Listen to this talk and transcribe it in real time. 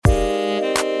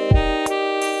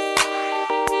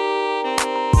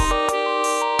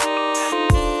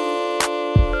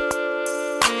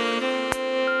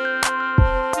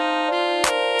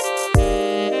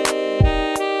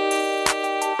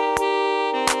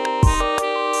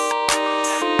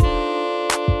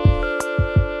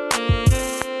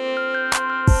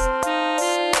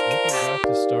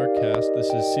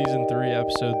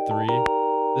3.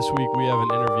 This week we have an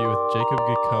interview with Jacob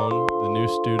Kakone, the new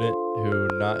student who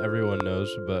not everyone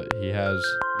knows, but he has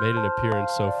made an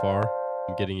appearance so far,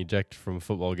 getting ejected from a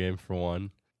football game for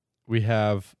one. We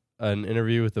have an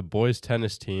interview with the boys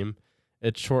tennis team.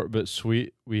 It's short but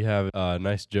sweet. We have a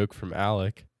nice joke from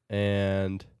Alec,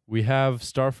 and we have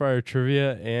Starfire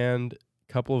trivia and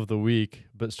couple of the week,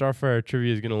 but Starfire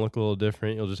trivia is going to look a little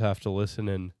different. You'll just have to listen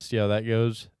and see how that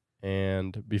goes.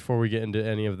 And before we get into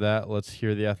any of that, let's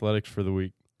hear the athletics for the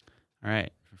week. All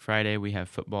right. For Friday, we have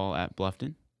football at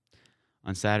Bluffton.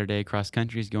 On Saturday, cross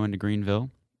country is going to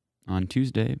Greenville. On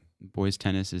Tuesday, boys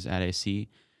tennis is at AC.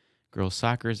 Girls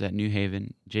soccer is at New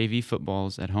Haven. JV football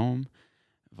is at home.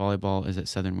 Volleyball is at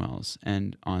Southern Wells.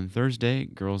 And on Thursday,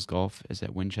 girls golf is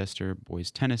at Winchester.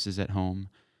 Boys tennis is at home.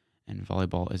 And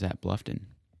volleyball is at Bluffton.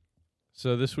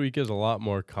 So this week is a lot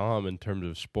more calm in terms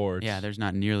of sports. Yeah, there's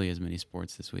not nearly as many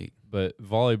sports this week. But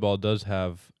volleyball does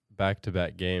have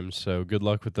back-to-back games, so good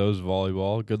luck with those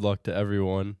volleyball. Good luck to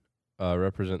everyone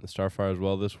represent the Starfire as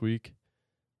well this week.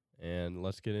 And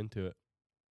let's get into it.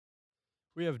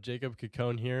 We have Jacob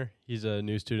Kakone here. He's a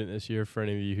new student this year for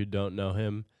any of you who don't know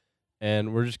him.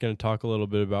 And we're just going to talk a little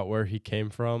bit about where he came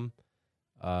from,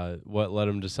 what led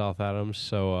him to South Adams.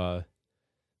 So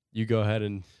you go ahead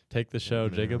and take the show,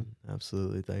 Jacob.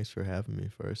 Absolutely. Thanks for having me,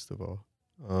 first of all.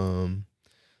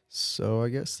 So I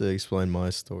guess to explain my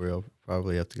story, I'll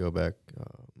probably have to go back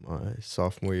my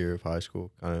sophomore year of high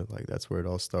school. Kind of like that's where it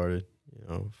all started.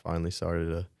 Finally started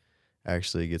to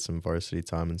actually get some varsity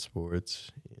time in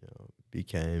sports.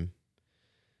 Became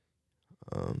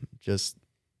just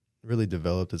really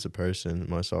developed as a person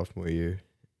my sophomore year.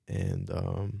 And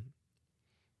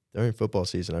during football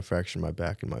season, I fractured my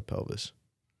back and my pelvis.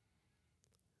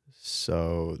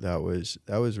 So that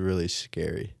was really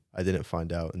scary. I didn't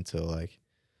find out until like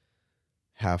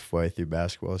halfway through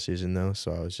basketball season though,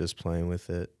 so I was just playing with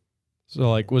it.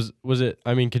 So like was it,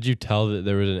 I mean, could you tell that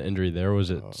there was an injury there? Was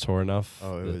it sore enough?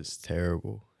 Oh, it was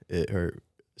terrible. It hurt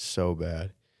so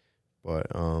bad.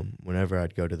 But whenever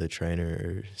I'd go to the trainer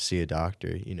or see a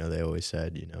doctor, they always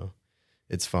said,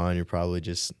 it's fine, your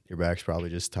back's probably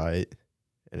just tight.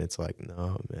 And it's like,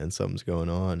 no, man, something's going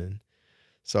on. And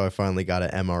so I finally got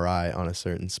an MRI on a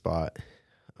certain spot.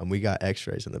 We got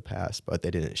x-rays in the past, but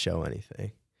they didn't show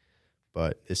anything.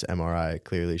 But this MRI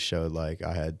clearly showed like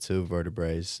I had two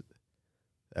vertebrae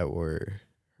that were,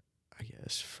 I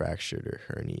guess, fractured or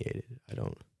herniated.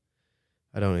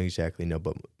 I don't exactly know,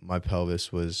 but my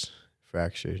pelvis was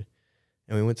fractured.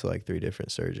 And we went to like 3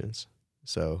 different surgeons.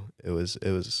 So it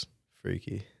was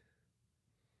freaky,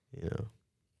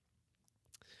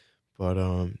 But,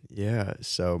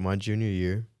 so my junior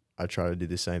year, I tried to do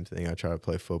the same thing. I tried to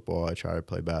play football. I tried to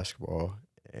play basketball.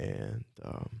 And,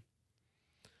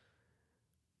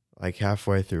 like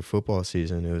halfway through football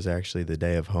season, it was actually the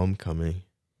day of homecoming.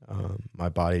 My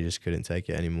body just couldn't take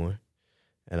it anymore.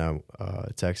 And I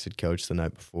texted coach the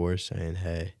night before saying,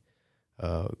 hey,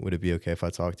 would it be okay if I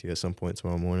talk to you at some point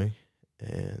tomorrow morning?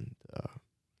 And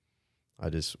I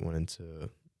just went into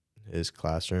his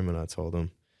classroom and I told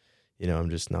him,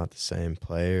 I'm just not the same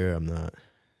player. I'm not,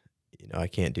 I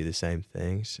can't do the same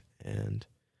things. And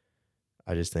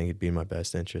I just think it'd be in my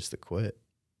best interest to quit.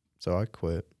 So I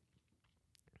quit.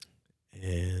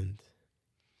 And,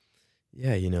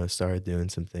 started doing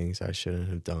some things I shouldn't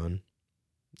have done.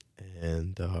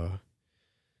 And,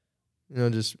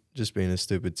 just being a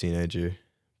stupid teenager.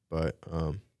 But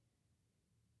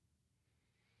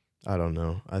I don't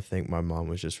know. I think my mom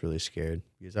was just really scared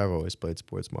because I've always played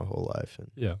sports my whole life. And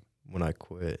yeah. When I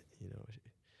quit,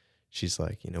 she's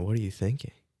like, what are you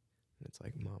thinking? And it's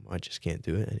like, Mom, I just can't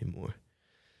do it anymore.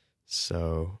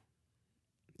 So,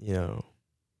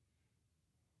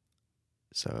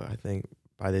 so I think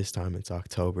by this time it's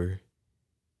October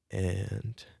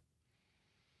and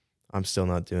I'm still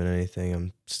not doing anything.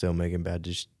 I'm still making bad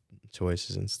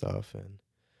choices and stuff. And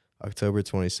October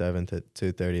 27th at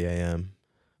 2:30 a.m.,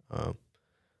 I'll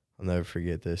never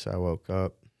forget this. I woke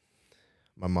up.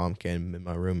 My mom came in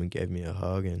my room and gave me a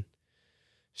hug, and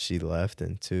she left,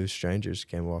 and 2 strangers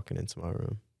came walking into my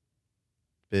room.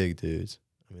 Big dudes.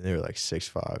 I mean, they were like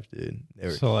 6'5", dude. They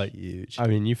were huge. I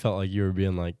mean, you felt like you were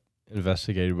being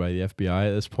investigated by the FBI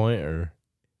at this point, or?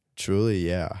 Truly,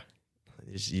 yeah.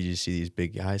 You just see these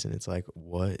big guys, and it's like,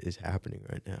 what is happening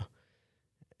right now?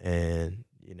 And,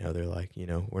 they're like,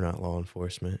 we're not law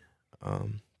enforcement.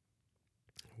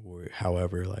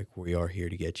 However, we are here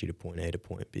to get you to point A to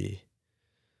point B.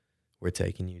 We're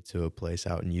taking you to a place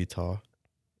out in Utah,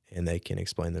 and they can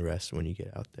explain the rest when you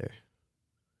get out there.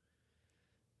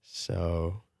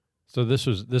 So this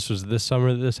was this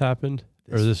summer that this happened?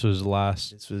 Or this was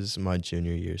last? This was my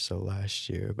junior year, so last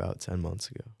year, about 10 months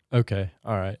ago. Okay.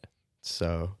 All right.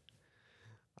 So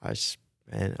I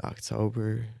spent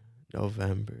October,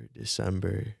 November,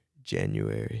 December,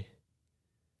 January,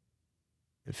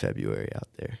 and February out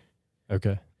there.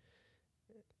 Okay.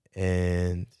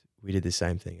 And we did the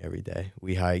same thing every day.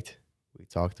 We hiked. We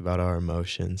talked about our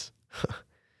emotions.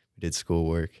 We did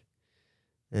schoolwork.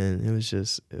 And it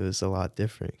was a lot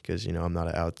different because, I'm not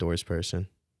an outdoors person.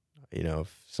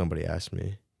 If somebody asked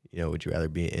me, would you rather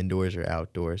be indoors or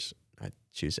outdoors? I'd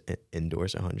choose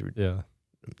indoors 100 Yeah.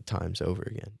 times over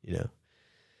again,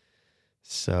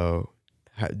 So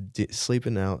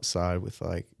sleeping outside with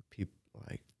like people,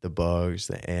 like the bugs,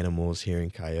 the animals, hearing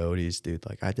coyotes, dude,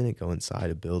 like I didn't go inside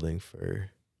a building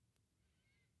for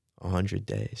 100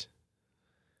 days.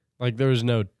 Like there was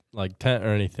no like tent or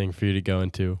anything for you to go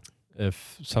into.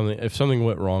 If something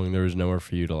went wrong, there was nowhere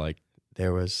for you to like.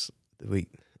 There was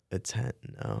a tent.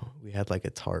 No, we had like a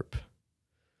tarp.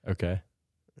 Okay.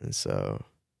 And so,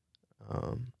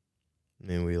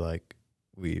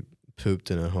 we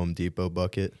pooped in a Home Depot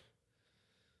bucket,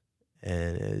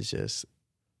 and it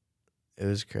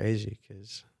was crazy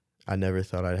because I never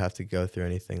thought I'd have to go through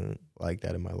anything like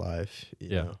that in my life, you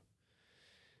know.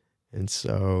 And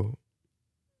so,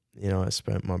 I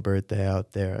spent my birthday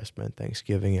out there. I spent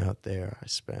Thanksgiving out there. I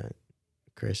spent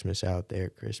Christmas out there,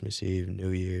 Christmas Eve,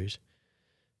 New Year's.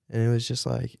 And it was just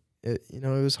like, it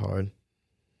was hard.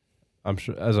 I'm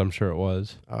sure it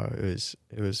was.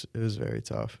 It was very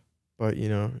tough. But,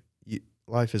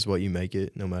 life is what you make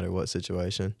it, no matter what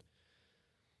situation.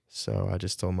 So I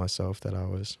just told myself that I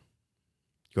was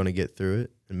going to get through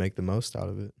it and make the most out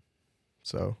of it.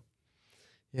 So,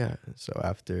 yeah. So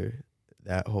after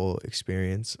that whole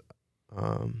experience,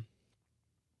 I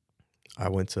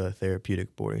went to a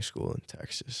therapeutic boarding school in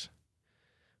Texas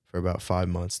for about 5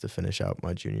 months to finish out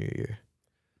my junior year.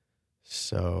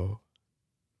 So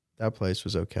that place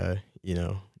was okay.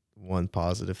 One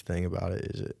positive thing about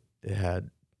it is it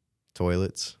had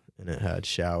toilets and it had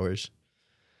showers.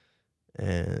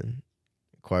 And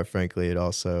quite frankly, it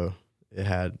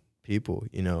had people,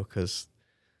 because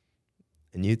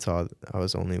in Utah, I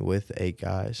was only with 8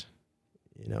 guys,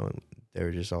 and they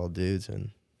were just all dudes.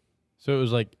 And So it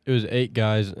was 8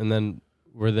 guys, and then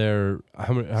were there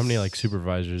how many like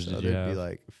supervisors did you have? There'd be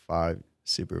like 5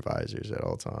 supervisors at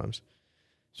all times.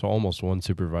 So almost one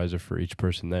supervisor for each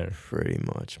person there. Pretty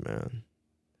much, man.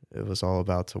 It was all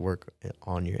about to work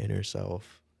on your inner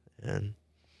self and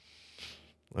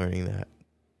learning that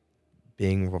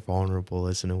being vulnerable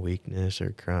isn't a weakness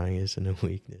or crying isn't a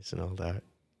weakness and all that.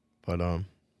 But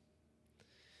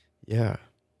yeah.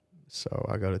 So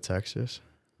I go to Texas.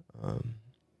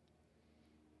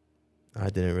 I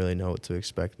didn't really know what to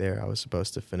expect there. I was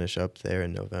supposed to finish up there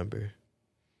in November.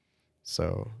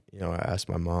 So, I asked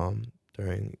my mom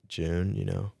during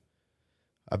June,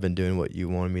 I've been doing what you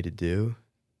wanted me to do,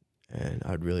 and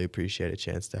I'd really appreciate a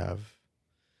chance to have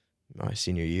my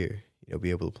senior year, be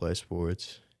able to play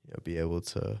sports, be able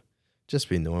to just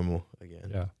be normal again.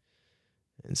 Yeah.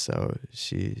 And so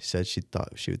she said she thought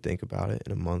she would think about it,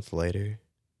 and a month later,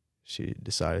 she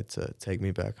decided to take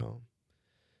me back home.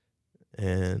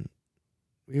 And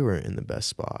we weren't in the best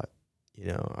spot.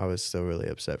 I was still really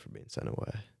upset for being sent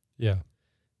away. Yeah.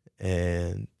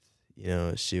 And,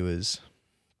 it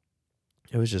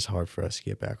was just hard for us to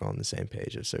get back on the same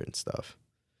page of certain stuff.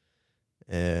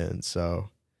 And so,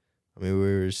 we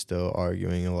were still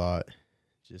arguing a lot,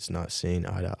 just not seeing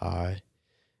eye to eye.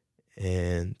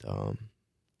 And,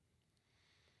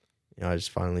 I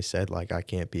just finally said, like, I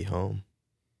can't be home,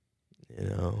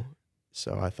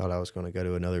 So I thought I was going to go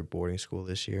to another boarding school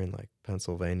this year in, like,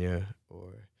 Pennsylvania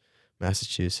or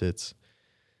Massachusetts,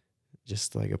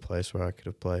 just like a place where I could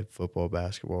have played football,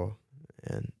 basketball,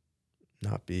 and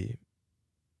not be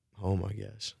home, I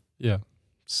guess. Yeah.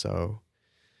 So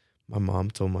my mom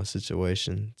told my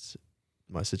situation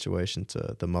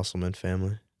to the Musselman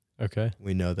family. Okay.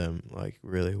 We know them, like,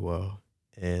 really well.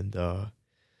 And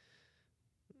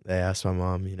they asked my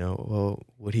mom, well,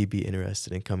 would he be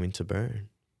interested in coming to Bern?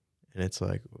 And it's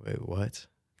like, wait, what?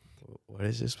 What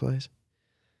is this place?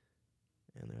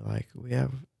 And they're like,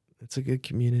 it's a good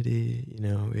community.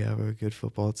 We have a good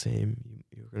football team.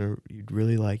 You'd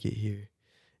really like it here,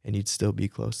 and you'd still be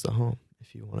close to home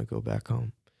if you want to go back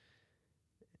home.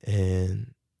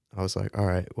 And I was like, all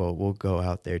right, well, we'll go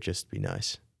out there just to be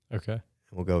nice. Okay. And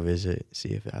we'll go visit, see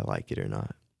if I like it or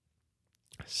not.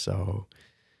 So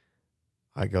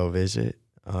I go visit.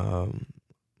 I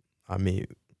meet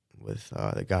with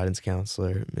the guidance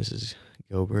counselor, Mrs.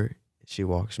 Gilbert. She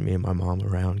walks me and my mom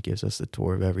around, gives us the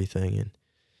tour of everything. And,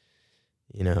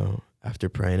 after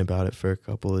praying about it for a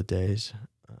couple of days,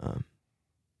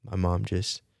 my mom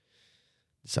just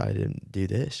decided to do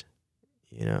this,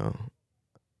 you know.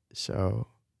 So,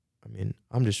 I mean,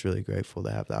 I'm just really grateful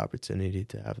to have the opportunities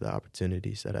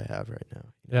that I have right now.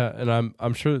 Yeah, and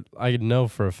I'm sure I know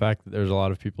for a fact that there's a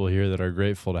lot of people here that are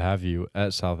grateful to have you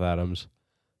at South Adams.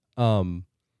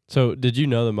 So did you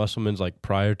know the Musselmans like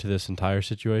prior to this entire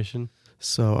situation?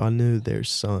 So I knew their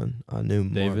son. I knew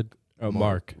David?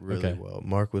 Mark. really Okay. well.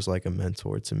 Mark was like a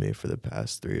mentor to me for the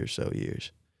past 3 or so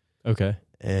years. Okay.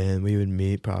 And we would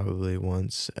meet probably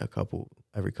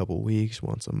every couple weeks,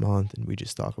 once a month, and we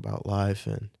just talk about life.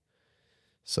 And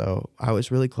so I was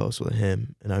really close with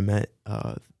him, and I met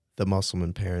the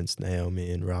Musselman parents, Naomi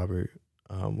and Robert,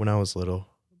 when I was little.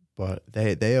 But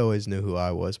they always knew who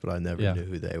I was, but I never knew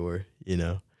who they were, you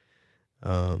know.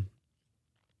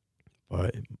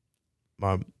 But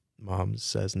my mom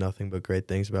says nothing but great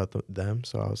things about them,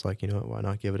 so I was like, you know what, why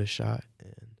not give it a shot?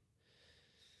 And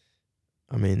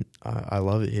I mean, I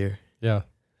love it here. Yeah.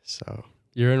 So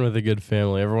You're in with a good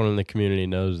family. Everyone in the community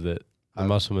knows that the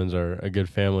Musselmans are a good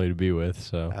family to be with.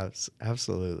 So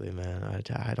absolutely, man.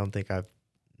 I don't think I've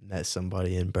met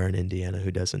somebody in Bern, Indiana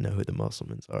who doesn't know who the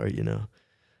Musselmans are, you know.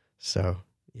 So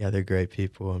yeah, they're great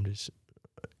people.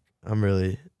 I'm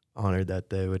really honored that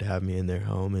they would have me in their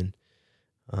home and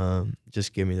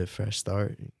just give me the fresh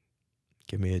start,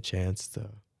 give me a chance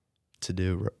to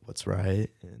do what's right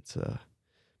and to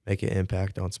make an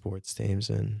impact on sports teams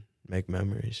and make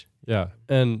memories. yeah.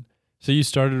 And so you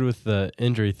started with the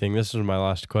injury thing. This is my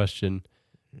last question.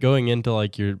 Going into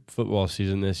like your football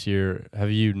season this year,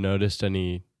 have you noticed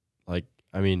any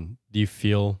do you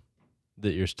feel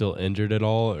that you're still injured at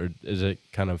all, or is it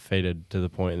kind of faded to the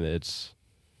point that it's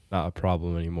not a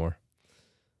problem anymore?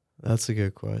 That's a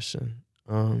good question.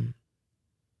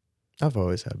 I've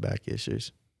always had back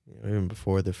issues, you know, even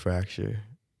before the fracture.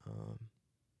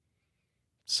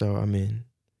 So I mean,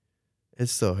 it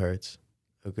still hurts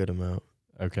a good amount.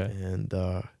 Okay. And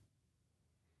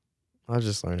I'll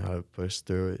just learn how to push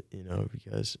through it, you know,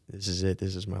 because this is it.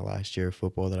 This is my last year of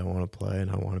football that I want to play,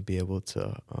 and I want to be able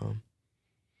to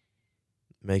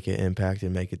make an impact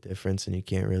and make a difference, and you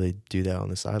can't really do that on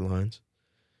the sidelines.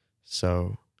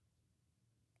 So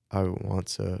I want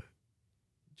to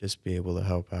just be able to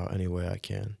help out any way I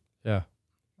can. Yeah.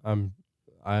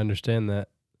 I understand that.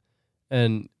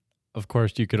 And of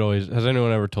course you could always, has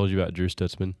anyone ever told you about Drew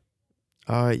Stutzman?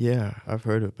 Yeah, I've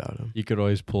heard about him. You could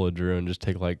always pull a Drew and just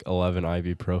take like 11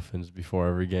 ibuprofens before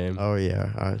every game. Oh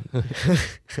yeah.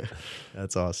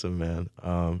 That's awesome, man.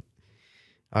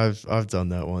 I've done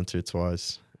that once or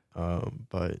twice.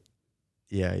 But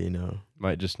yeah, you know,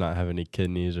 Might just not have any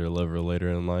kidneys or liver later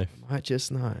in life. might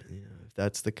just not, you know, if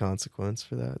that's the consequence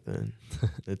for that, then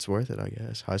it's worth it, I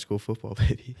guess. High school football,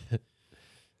 baby.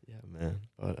 Yeah, man.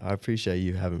 But I appreciate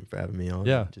you having me on.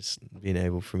 Yeah. Just being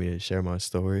able for me to share my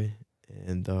story.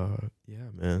 And yeah,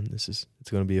 man, it's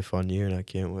gonna be a fun year, and I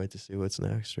can't wait to see what's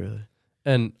next, really.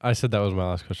 And I said that was my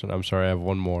last question. I'm sorry, I have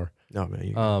one more. No,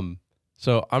 man.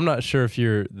 So I'm not sure if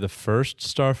you're the first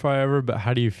Starfire ever, but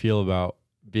how do you feel about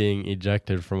being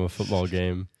ejected from a football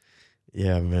game?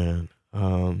 Yeah, man.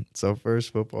 So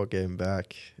first football game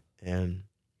back, and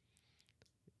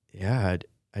yeah,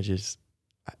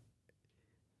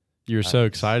 You were so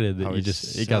excited that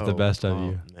it got the best of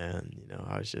you. Man, you know,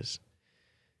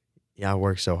 I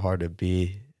worked so hard to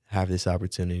have this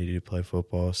opportunity to play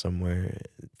football somewhere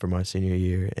for my senior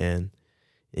year, and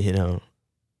you know,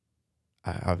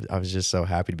 I was just so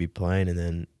happy to be playing, and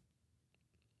then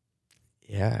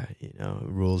yeah, you know,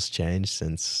 rules changed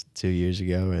since 2 years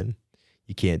ago, and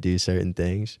you can't do certain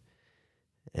things,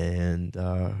 and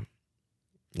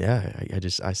yeah,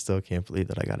 I still can't believe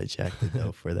that I got ejected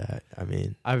though for that. I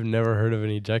mean, I've never heard of an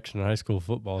ejection in high scholl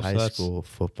football. High school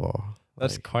football.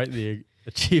 That's quite the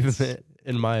achievement,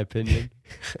 in my opinion.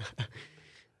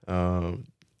 Yeah,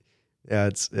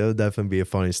 it'll definitely be a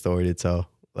funny story to tell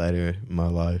later in my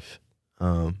life.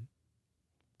 But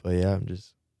yeah,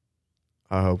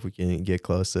 I hope we can get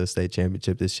close to the state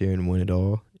championship this year and win it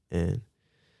all and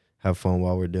have fun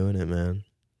while we're doing it, man.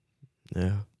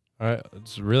 Yeah. All right.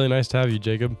 It's really nice to have you,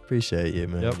 Jacob. Appreciate you,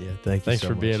 man. Yep. Yeah, Thanks so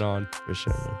for much. being on. For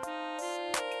sure, man.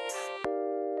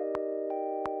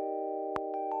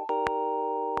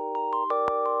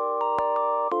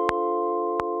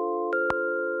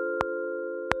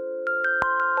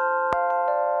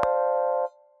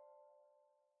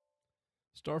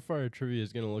 Starfire Trivia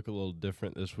is going to look a little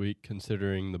different this week,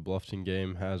 considering the Bluffton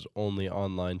game has only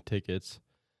online tickets.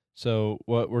 So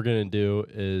what we're going to do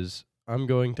is I'm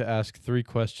going to ask 3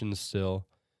 questions still.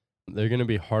 They're going to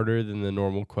be harder than the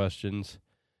normal questions,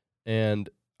 and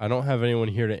I don't have anyone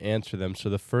here to answer them. So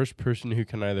the first person who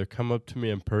can either come up to me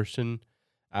in person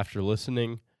after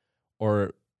listening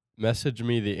or message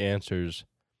me the answers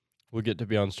will get to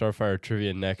be on Starfire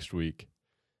Trivia next week.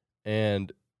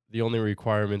 And the only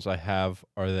requirements I have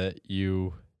are that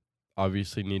you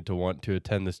obviously need to want to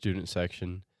attend the student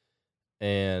section,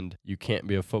 and you can't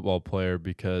be a football player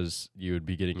because you would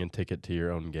be getting a ticket to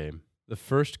your own game. The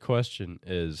first question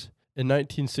is, in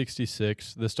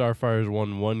 1966, the Starfires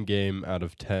won 1 game out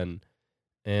of 10,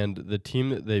 and the team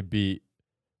that they beat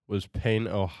was Payne,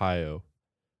 Ohio.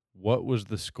 What was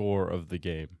the score of the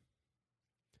game?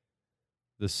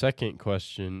 The second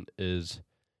question is,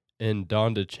 in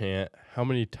Donda Chant, how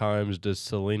many times does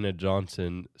Selena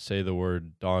Johnson say the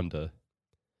word Donda?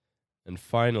 And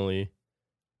finally,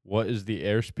 what is the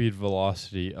airspeed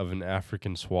velocity of an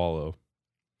African swallow?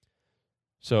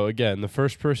 So again, the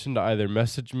first person to either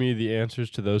message me the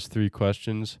answers to those 3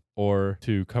 questions or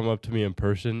to come up to me in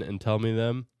person and tell me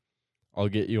them, I'll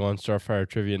get you on Starfire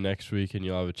Trivia next week, and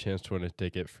you'll have a chance to win a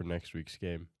ticket for next week's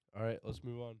game. All right, let's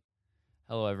move on.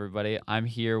 Hello, everybody. I'm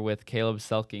here with Caleb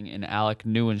Selking and Alec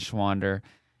Neuenschwander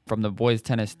from the boys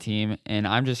tennis team, and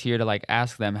I'm just here to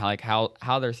ask them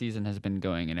how their season has been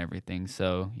going and everything.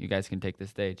 So you guys can take the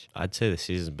stage. I'd say the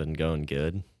season's been going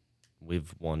good.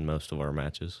 We've won most of our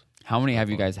matches. How many have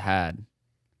you guys had?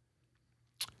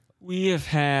 We have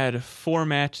had 4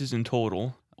 matches in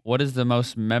total. What is the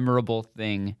most memorable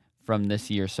thing from this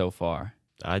year so far?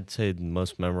 I'd say the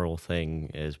most memorable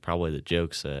thing is probably the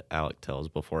jokes that Alec tells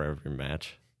before every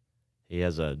match. He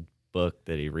has a book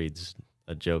that he reads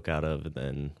a joke out of, and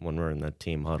then when we're in the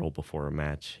team huddle before a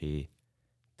match, he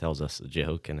tells us the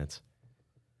joke, and it's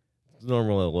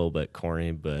normally a little bit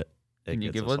corny, but it Can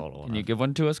you gets give us one? all to laugh. Can you give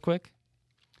one to us quick?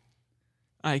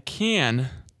 I can.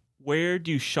 Where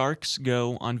do sharks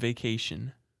go on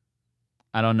vacation?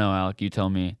 I don't know, Alec. You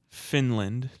tell me.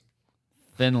 Finland.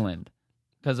 Finland,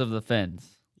 because of the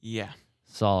fins. Yeah.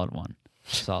 Solid one.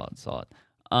 Solid.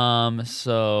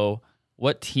 So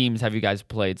what teams have you guys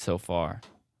played so far?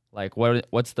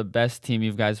 What's the best team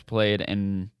you guys played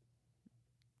and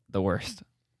the worst?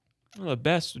 Well, the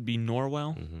best would be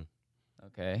Norwell. Mhm.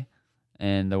 Okay.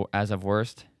 And as of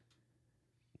worst?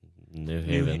 New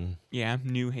Haven. Yeah,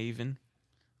 New Haven.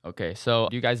 Okay, so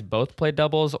do you guys both play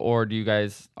doubles, or do you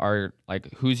guys are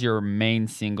who's your main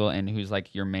single and who's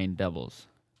your main doubles?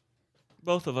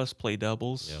 Both of us play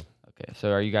doubles. Yeah. Okay,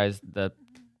 so are you guys the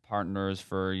partners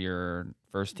for your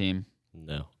first team?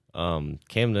 No.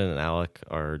 Camden and Alec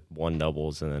are 1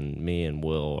 doubles, and then me and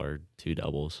Will are 2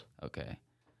 doubles. Okay.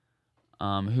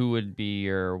 Who would be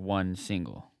your 1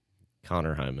 single?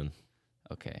 Connor Hyman.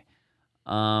 Okay.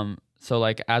 So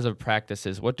as of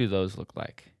practices, what do those look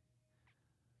like?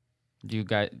 Do you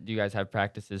guys have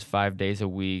practices 5 days a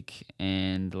week,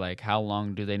 and how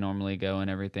long do they normally go and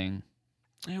everything?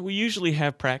 We usually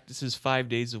have practices 5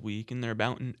 days a week, and they're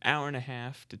about an hour and a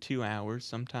half to 2 hours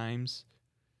sometimes.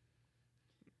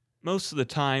 Most of the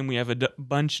time, we have a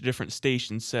bunch of different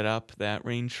stations set up that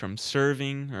range from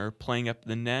serving or playing up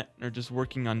the net or just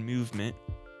working on movement.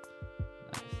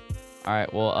 Nice. All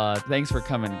right. Well, thanks for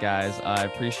coming, guys. I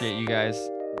appreciate you guys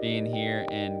being here,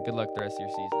 and good luck the rest of your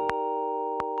season.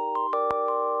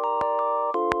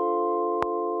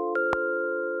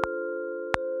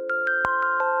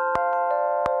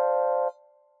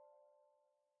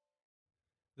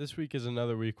 This week is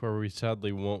another week where we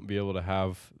sadly won't be able to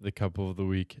have the couple of the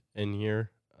week in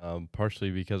here, partially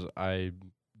because I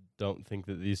don't think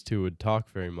that these two would talk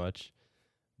very much.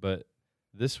 But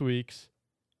this week's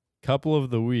couple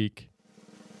of the week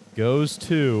goes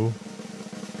to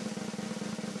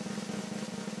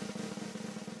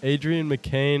Adrian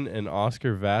McCain and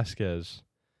Oscar Vasquez.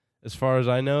 As far as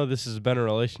I know, this has been a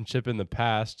relationship in the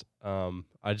past.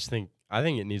 I think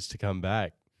it needs to come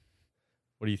back.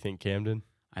 What do you think, Camden?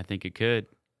 I think it could.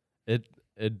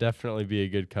 It'd definitely be a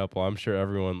good couple. I'm sure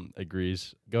everyone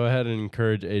agrees. Go ahead and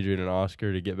encourage Adrian and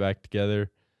Oscar to get back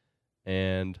together.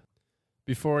 And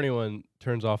before anyone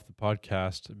turns off the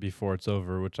podcast before it's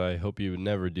over, which I hope you would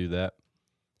never do that,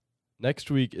 next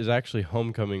week is actually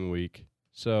homecoming week.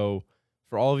 So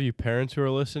for all of you parents who are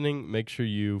listening, make sure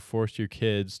you force your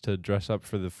kids to dress up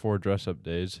for the 4 dress-up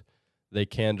days. They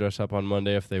can dress up on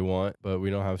Monday if they want, but we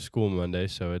don't have school Monday,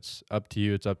 so it's up to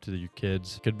you. It's up to your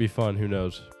kids. Could be fun, who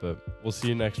knows? But we'll see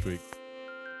you next week.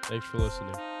 Thanks for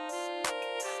listening.